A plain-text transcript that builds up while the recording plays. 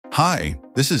Hi,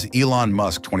 this is Elon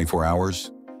Musk 24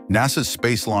 Hours. NASA's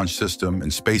Space Launch System and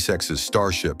SpaceX's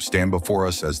Starship stand before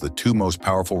us as the two most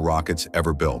powerful rockets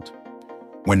ever built.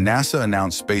 When NASA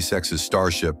announced SpaceX's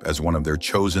Starship as one of their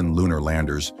chosen lunar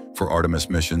landers for Artemis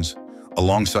missions,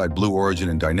 alongside Blue Origin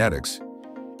and Dynetics,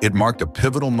 it marked a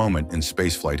pivotal moment in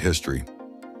spaceflight history.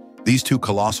 These two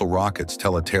colossal rockets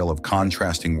tell a tale of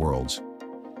contrasting worlds.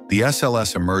 The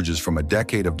SLS emerges from a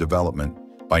decade of development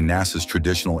by NASA's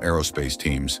traditional aerospace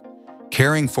teams,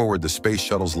 carrying forward the Space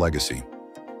Shuttle's legacy.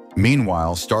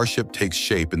 Meanwhile, Starship takes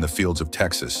shape in the fields of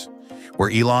Texas,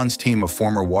 where Elon's team of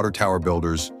former water tower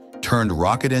builders turned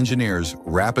rocket engineers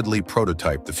rapidly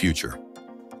prototype the future.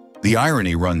 The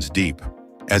irony runs deep.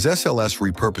 As SLS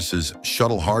repurposes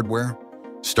shuttle hardware,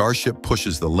 Starship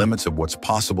pushes the limits of what's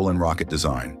possible in rocket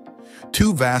design.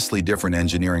 Two vastly different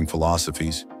engineering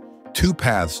philosophies, two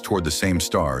paths toward the same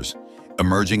stars,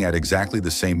 emerging at exactly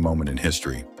the same moment in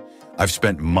history. I've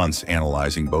spent months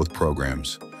analyzing both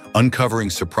programs, uncovering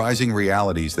surprising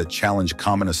realities that challenge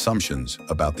common assumptions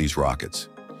about these rockets.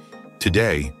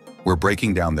 Today, we're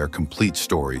breaking down their complete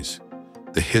stories,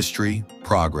 the history,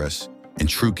 progress, and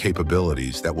true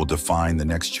capabilities that will define the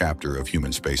next chapter of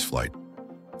human spaceflight.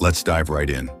 Let's dive right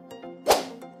in.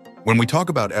 When we talk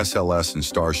about SLS and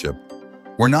Starship,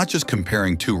 we're not just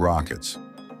comparing two rockets.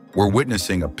 We're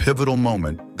witnessing a pivotal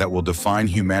moment that will define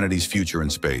humanity's future in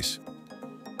space.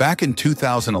 Back in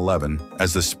 2011,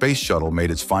 as the Space Shuttle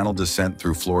made its final descent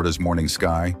through Florida's morning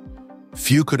sky,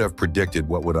 few could have predicted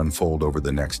what would unfold over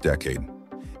the next decade.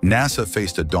 NASA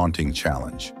faced a daunting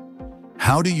challenge.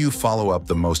 How do you follow up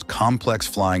the most complex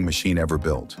flying machine ever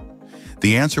built?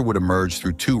 The answer would emerge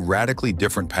through two radically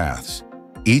different paths,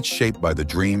 each shaped by the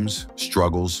dreams,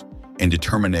 struggles, and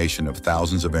determination of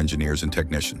thousands of engineers and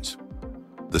technicians.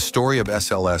 The story of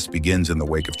SLS begins in the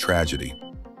wake of tragedy.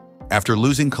 After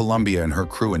losing Columbia and her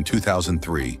crew in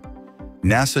 2003,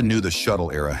 NASA knew the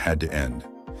shuttle era had to end.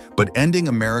 But ending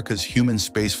America's human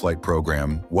spaceflight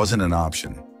program wasn't an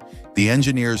option. The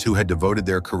engineers who had devoted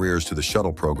their careers to the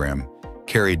shuttle program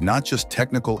carried not just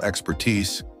technical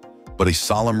expertise, but a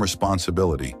solemn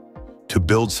responsibility to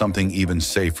build something even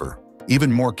safer, even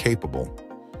more capable.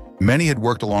 Many had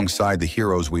worked alongside the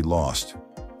heroes we lost.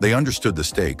 They understood the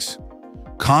stakes.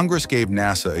 Congress gave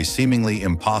NASA a seemingly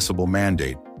impossible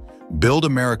mandate: build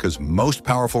America's most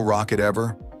powerful rocket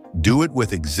ever, do it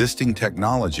with existing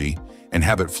technology, and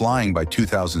have it flying by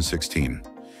 2016.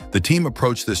 The team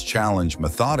approached this challenge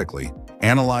methodically,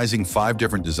 analyzing 5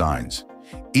 different designs.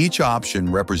 Each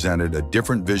option represented a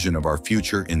different vision of our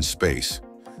future in space.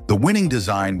 The winning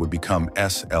design would become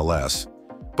SLS,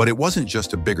 but it wasn't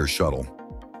just a bigger shuttle.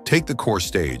 Take the core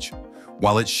stage.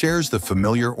 While it shares the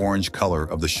familiar orange color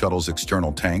of the shuttle's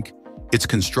external tank, its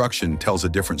construction tells a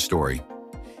different story.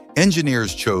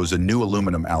 Engineers chose a new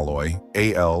aluminum alloy,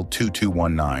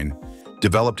 AL2219,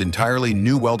 developed entirely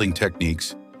new welding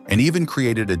techniques, and even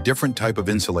created a different type of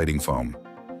insulating foam.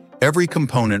 Every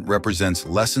component represents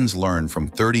lessons learned from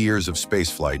 30 years of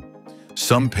spaceflight,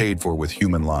 some paid for with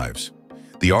human lives.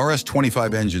 The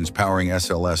RS-25 engines powering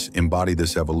SLS embody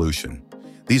this evolution.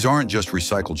 These aren't just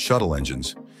recycled shuttle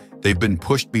engines. They've been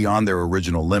pushed beyond their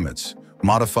original limits,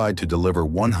 modified to deliver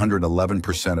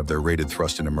 111% of their rated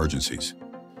thrust in emergencies.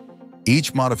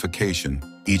 Each modification,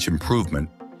 each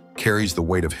improvement, carries the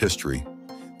weight of history.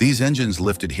 These engines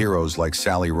lifted heroes like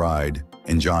Sally Ride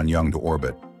and John Young to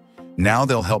orbit. Now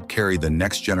they'll help carry the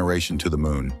next generation to the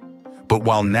moon. But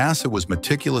while NASA was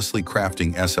meticulously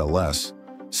crafting SLS,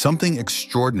 something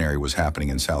extraordinary was happening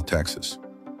in South Texas.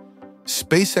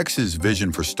 SpaceX's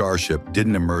vision for Starship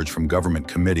didn't emerge from government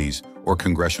committees or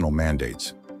congressional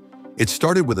mandates. It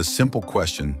started with a simple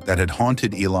question that had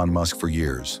haunted Elon Musk for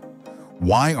years.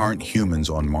 Why aren't humans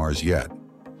on Mars yet?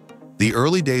 The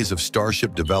early days of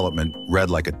Starship development read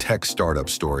like a tech startup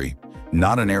story,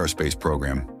 not an aerospace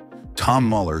program. Tom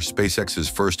Mueller, SpaceX's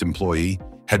first employee,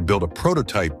 had built a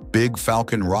prototype Big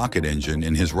Falcon rocket engine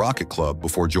in his rocket club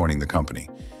before joining the company.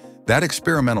 That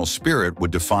experimental spirit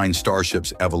would define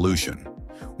Starship's evolution.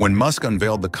 When Musk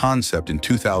unveiled the concept in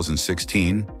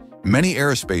 2016, many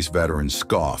aerospace veterans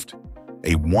scoffed.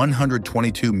 A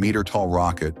 122-meter-tall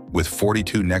rocket with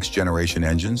 42 next-generation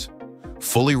engines?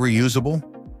 Fully reusable?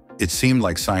 It seemed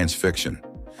like science fiction.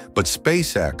 But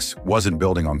SpaceX wasn't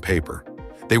building on paper.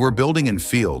 They were building in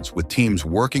fields with teams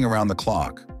working around the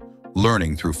clock,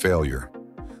 learning through failure.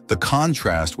 The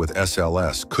contrast with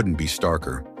SLS couldn't be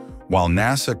starker. While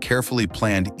NASA carefully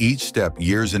planned each step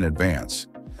years in advance,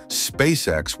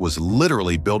 SpaceX was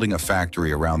literally building a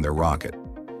factory around their rocket.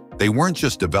 They weren't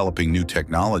just developing new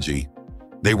technology,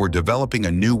 they were developing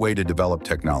a new way to develop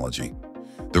technology.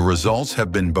 The results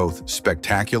have been both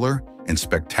spectacular and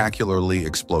spectacularly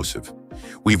explosive.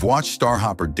 We've watched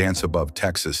Starhopper dance above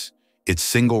Texas, its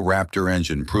single Raptor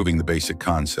engine proving the basic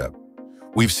concept.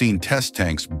 We've seen test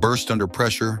tanks burst under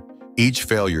pressure, each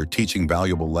failure teaching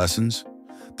valuable lessons.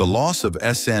 The loss of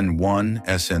SN1,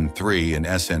 SN3, and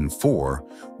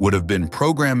SN4 would have been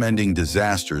program-ending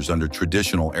disasters under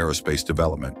traditional aerospace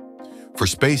development. For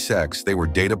SpaceX, they were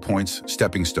data points,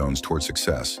 stepping stones toward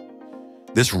success.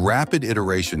 This rapid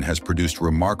iteration has produced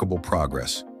remarkable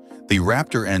progress. The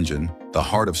Raptor engine, the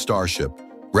heart of Starship,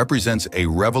 represents a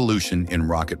revolution in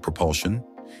rocket propulsion.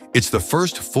 It's the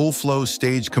first full-flow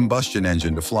staged combustion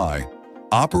engine to fly,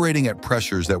 operating at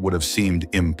pressures that would have seemed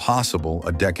impossible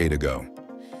a decade ago.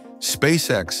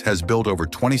 SpaceX has built over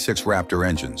 26 Raptor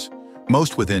engines,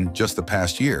 most within just the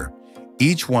past year,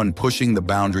 each one pushing the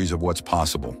boundaries of what's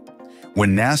possible.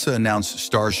 When NASA announced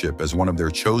Starship as one of their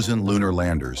chosen lunar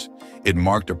landers, it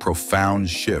marked a profound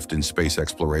shift in space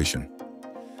exploration.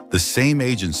 The same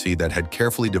agency that had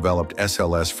carefully developed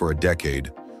SLS for a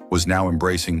decade was now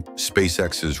embracing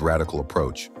SpaceX's radical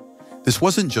approach. This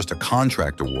wasn't just a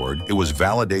contract award, it was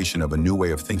validation of a new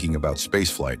way of thinking about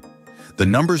spaceflight. The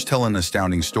numbers tell an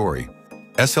astounding story.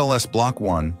 SLS Block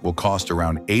 1 will cost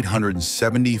around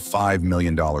 $875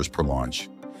 million per launch,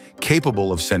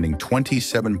 capable of sending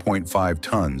 27.5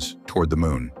 tons toward the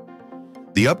moon.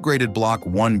 The upgraded Block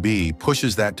 1B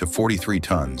pushes that to 43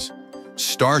 tons.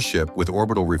 Starship, with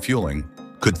orbital refueling,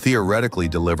 could theoretically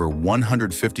deliver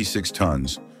 156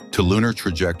 tons to lunar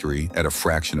trajectory at a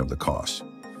fraction of the cost.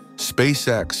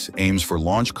 SpaceX aims for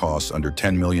launch costs under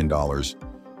 $10 million,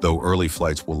 though early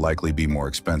flights will likely be more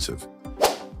expensive.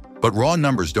 But raw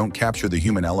numbers don't capture the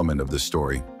human element of this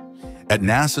story. At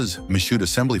NASA's Michoud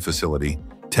Assembly Facility,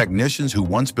 technicians who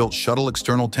once built shuttle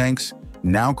external tanks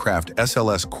now craft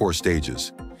SLS core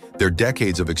stages. Their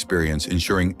decades of experience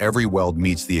ensuring every weld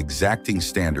meets the exacting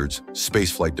standards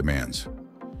spaceflight demands.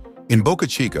 In Boca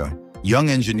Chica, young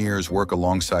engineers work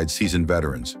alongside seasoned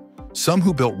veterans, some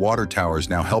who built water towers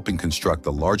now helping construct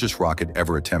the largest rocket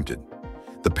ever attempted.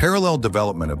 The parallel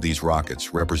development of these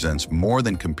rockets represents more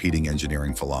than competing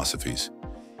engineering philosophies.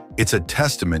 It's a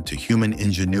testament to human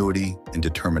ingenuity and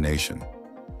determination.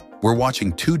 We're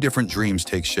watching two different dreams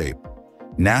take shape: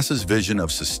 NASA's vision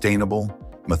of sustainable,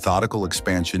 methodical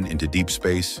expansion into deep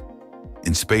space,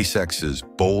 and SpaceX's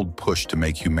bold push to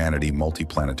make humanity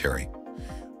multi-planetary.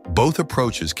 Both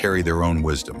approaches carry their own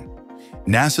wisdom.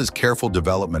 NASA's careful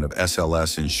development of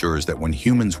SLS ensures that when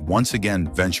humans once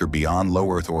again venture beyond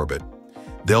low Earth orbit,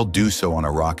 they'll do so on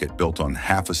a rocket built on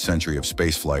half a century of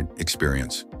spaceflight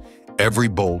experience. Every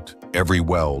bolt, every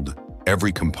weld,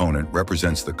 every component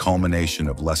represents the culmination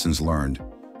of lessons learned,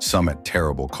 some at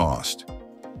terrible cost.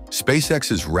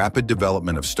 SpaceX's rapid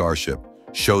development of Starship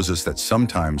shows us that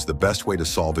sometimes the best way to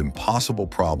solve impossible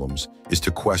problems is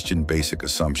to question basic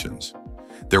assumptions.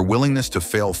 Their willingness to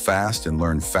fail fast and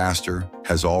learn faster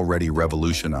has already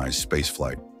revolutionized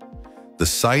spaceflight. The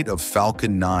sight of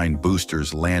Falcon 9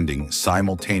 boosters landing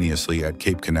simultaneously at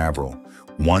Cape Canaveral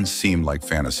once seemed like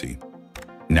fantasy.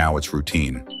 Now it's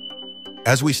routine.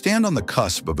 As we stand on the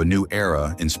cusp of a new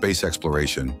era in space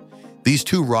exploration, these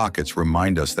two rockets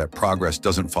remind us that progress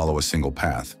doesn't follow a single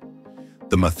path.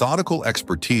 The methodical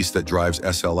expertise that drives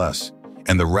SLS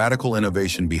and the radical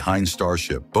innovation behind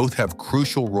Starship both have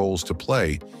crucial roles to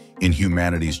play in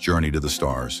humanity's journey to the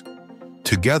stars.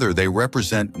 Together, they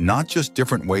represent not just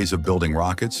different ways of building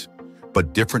rockets,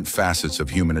 but different facets of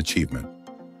human achievement.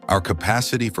 Our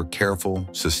capacity for careful,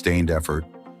 sustained effort,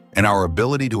 and our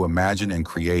ability to imagine and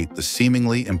create the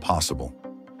seemingly impossible.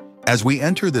 As we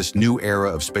enter this new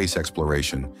era of space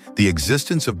exploration, the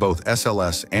existence of both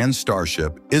SLS and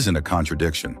Starship isn't a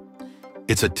contradiction.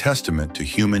 It's a testament to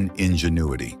human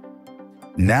ingenuity.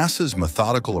 NASA's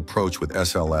methodical approach with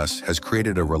SLS has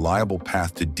created a reliable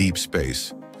path to deep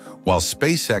space, while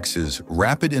SpaceX's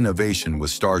rapid innovation with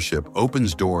Starship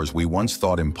opens doors we once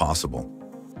thought impossible.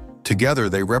 Together,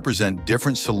 they represent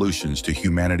different solutions to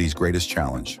humanity's greatest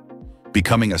challenge: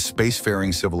 becoming a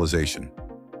spacefaring civilization.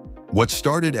 What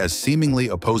started as seemingly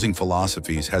opposing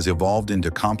philosophies has evolved into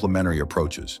complementary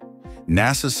approaches.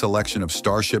 NASA's selection of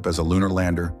Starship as a lunar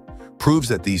lander proves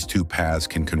that these two paths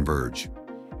can converge.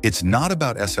 It's not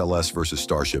about SLS versus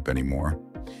Starship anymore.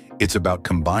 It's about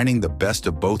combining the best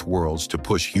of both worlds to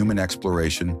push human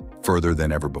exploration further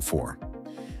than ever before.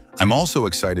 I'm also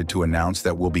excited to announce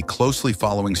that we'll be closely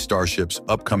following Starship's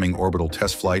upcoming orbital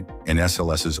test flight and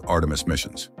SLS's Artemis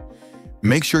missions.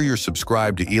 Make sure you're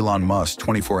subscribed to Elon Musk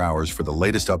 24 Hours for the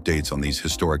latest updates on these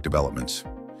historic developments.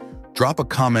 Drop a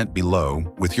comment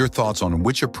below with your thoughts on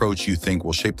which approach you think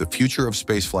will shape the future of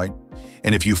spaceflight,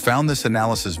 and if you found this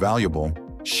analysis valuable,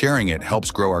 sharing it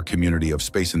helps grow our community of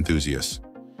space enthusiasts.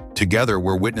 Together,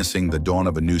 we're witnessing the dawn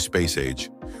of a new space age,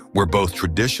 where both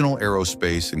traditional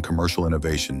aerospace and commercial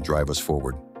innovation drive us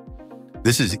forward.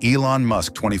 This is Elon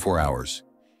Musk 24 Hours,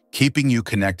 keeping you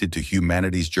connected to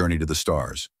humanity's journey to the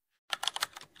stars.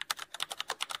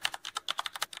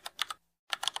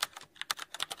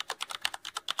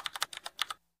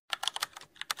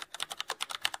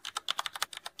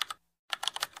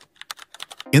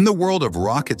 In the world of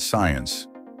rocket science,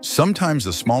 sometimes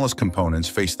the smallest components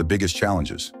face the biggest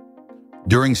challenges.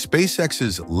 During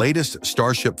SpaceX's latest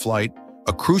Starship flight,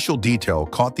 a crucial detail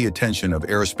caught the attention of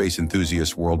aerospace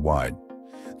enthusiasts worldwide.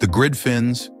 The grid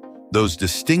fins, those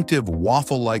distinctive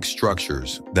waffle-like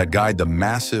structures that guide the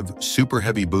massive,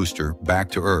 super-heavy booster back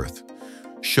to Earth,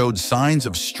 showed signs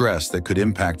of stress that could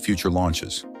impact future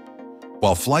launches.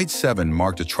 While Flight 7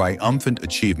 marked a triumphant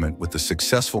achievement with the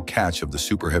successful catch of the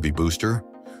super-heavy booster,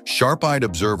 sharp-eyed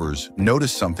observers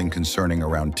noticed something concerning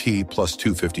around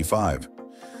T+255.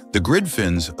 The grid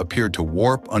fins appeared to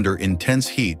warp under intense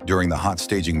heat during the hot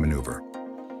staging maneuver.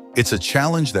 It's a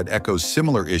challenge that echoes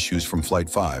similar issues from Flight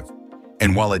 5,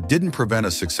 and while it didn't prevent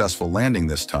a successful landing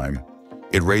this time,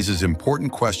 it raises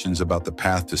important questions about the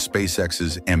path to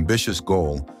SpaceX's ambitious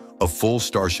goal of full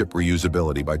Starship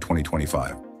reusability by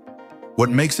 2025. What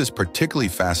makes this particularly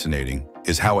fascinating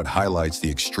is how it highlights the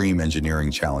extreme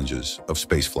engineering challenges of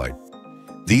spaceflight.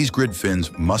 These grid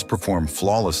fins must perform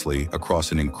flawlessly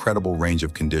across an incredible range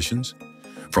of conditions,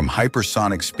 from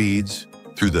hypersonic speeds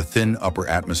through the thin upper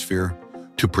atmosphere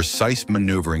to precise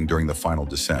maneuvering during the final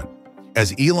descent.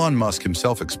 As Elon Musk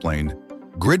himself explained,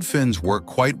 grid fins work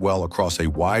quite well across a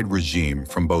wide regime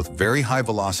from both very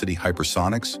high-velocity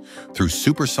hypersonics through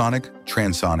supersonic,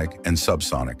 transonic, and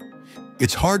subsonic.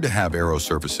 It's hard to have aero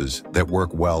surfaces that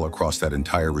work well across that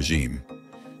entire regime.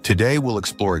 Today, we'll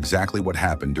explore exactly what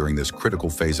happened during this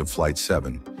critical phase of Flight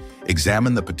 7,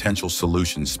 examine the potential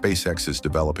solutions SpaceX is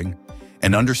developing,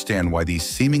 and understand why these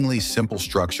seemingly simple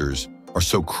structures are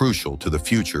so crucial to the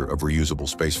future of reusable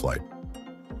spaceflight.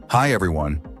 Hi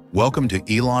everyone, welcome to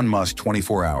Elon Musk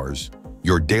 24 Hours,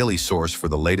 your daily source for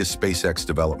the latest SpaceX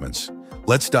developments.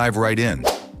 Let's dive right in.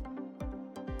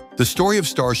 The story of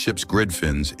Starship's grid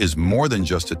fins is more than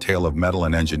just a tale of metal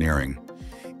and engineering.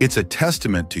 It's a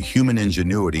testament to human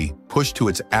ingenuity pushed to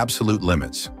its absolute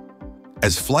limits.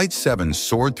 As Flight 7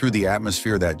 soared through the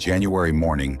atmosphere that January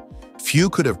morning, few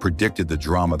could have predicted the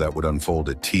drama that would unfold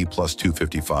at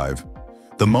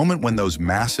T+255. The moment when those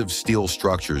massive steel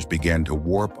structures began to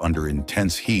warp under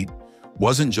intense heat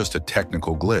wasn't just a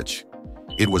technical glitch.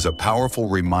 It was a powerful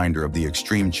reminder of the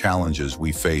extreme challenges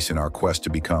we face in our quest to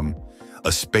become a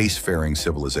spacefaring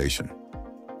civilization.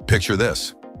 Picture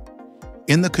this.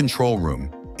 In the control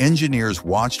room, engineers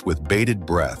watched with bated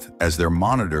breath as their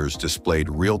monitors displayed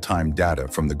real-time data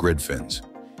from the grid fins.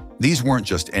 These weren't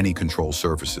just any control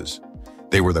surfaces.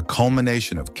 They were the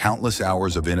culmination of countless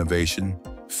hours of innovation,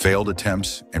 failed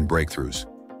attempts, and breakthroughs.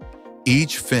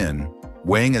 Each fin,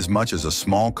 weighing as much as a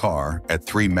small car at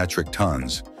 3 metric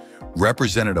tons,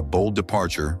 represented a bold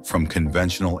departure from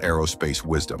conventional aerospace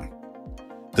wisdom.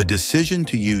 The decision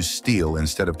to use steel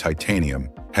instead of titanium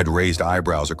had raised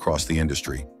eyebrows across the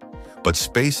industry, but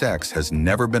SpaceX has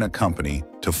never been a company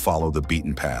to follow the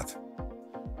beaten path.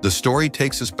 The story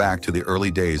takes us back to the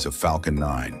early days of Falcon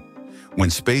 9, when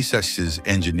SpaceX's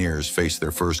engineers faced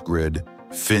their first grid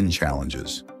fin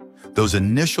challenges. Those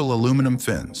initial aluminum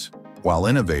fins, while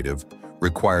innovative,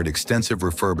 required extensive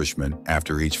refurbishment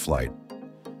after each flight.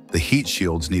 The heat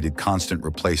shields needed constant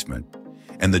replacement,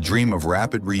 and the dream of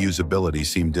rapid reusability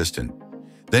seemed distant.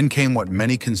 Then came what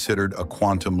many considered a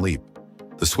quantum leap,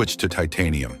 the switch to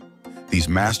titanium. These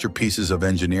masterpieces of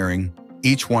engineering,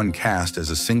 each one cast as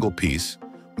a single piece,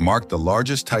 marked the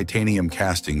largest titanium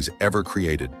castings ever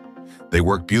created. They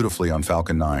worked beautifully on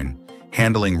Falcon 9,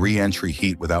 handling re-entry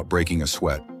heat without breaking a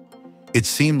sweat. It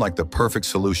seemed like the perfect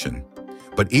solution,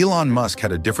 but Elon Musk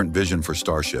had a different vision for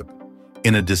Starship.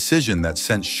 In a decision that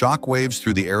sent shockwaves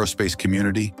through the aerospace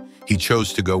community, he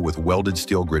chose to go with welded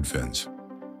steel grid fins.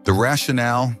 The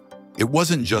rationale? It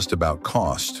wasn't just about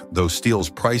cost, though steel's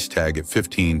price tag at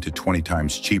 15 to 20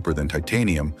 times cheaper than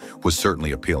titanium was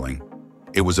certainly appealing.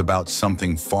 It was about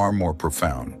something far more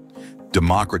profound,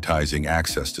 democratizing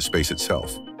access to space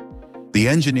itself. The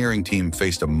engineering team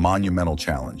faced a monumental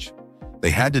challenge. They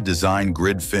had to design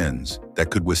grid fins that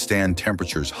could withstand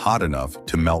temperatures hot enough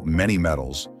to melt many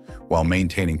metals while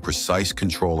maintaining precise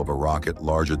control of a rocket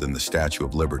larger than the Statue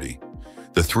of Liberty.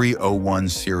 The 301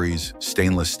 series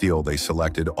stainless steel they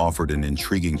selected offered an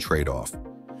intriguing trade-off.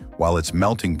 While its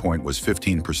melting point was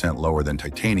 15% lower than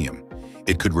titanium,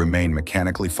 it could remain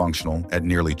mechanically functional at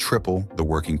nearly triple the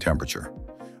working temperature.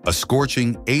 A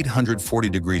scorching 840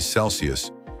 degrees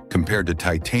Celsius compared to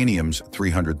titanium's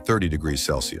 330 degrees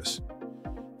Celsius.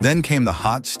 Then came the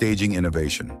hot staging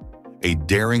innovation, a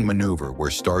daring maneuver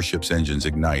where Starship's engines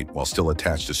ignite while still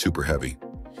attached to Super Heavy.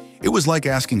 It was like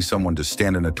asking someone to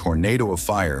stand in a tornado of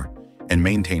fire and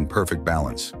maintain perfect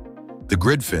balance. The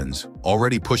grid fins,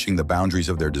 already pushing the boundaries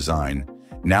of their design,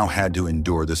 now had to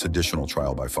endure this additional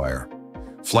trial by fire.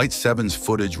 Flight 7's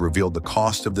footage revealed the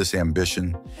cost of this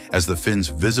ambition as the fins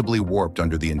visibly warped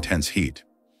under the intense heat.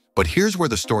 But here's where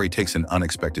the story takes an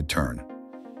unexpected turn.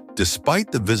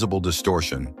 Despite the visible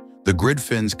distortion, the grid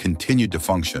fins continued to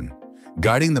function,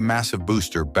 guiding the massive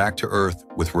booster back to Earth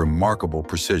with remarkable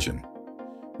precision.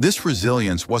 This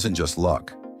resilience wasn't just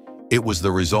luck. It was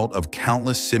the result of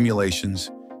countless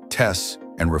simulations, tests,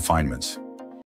 and refinements.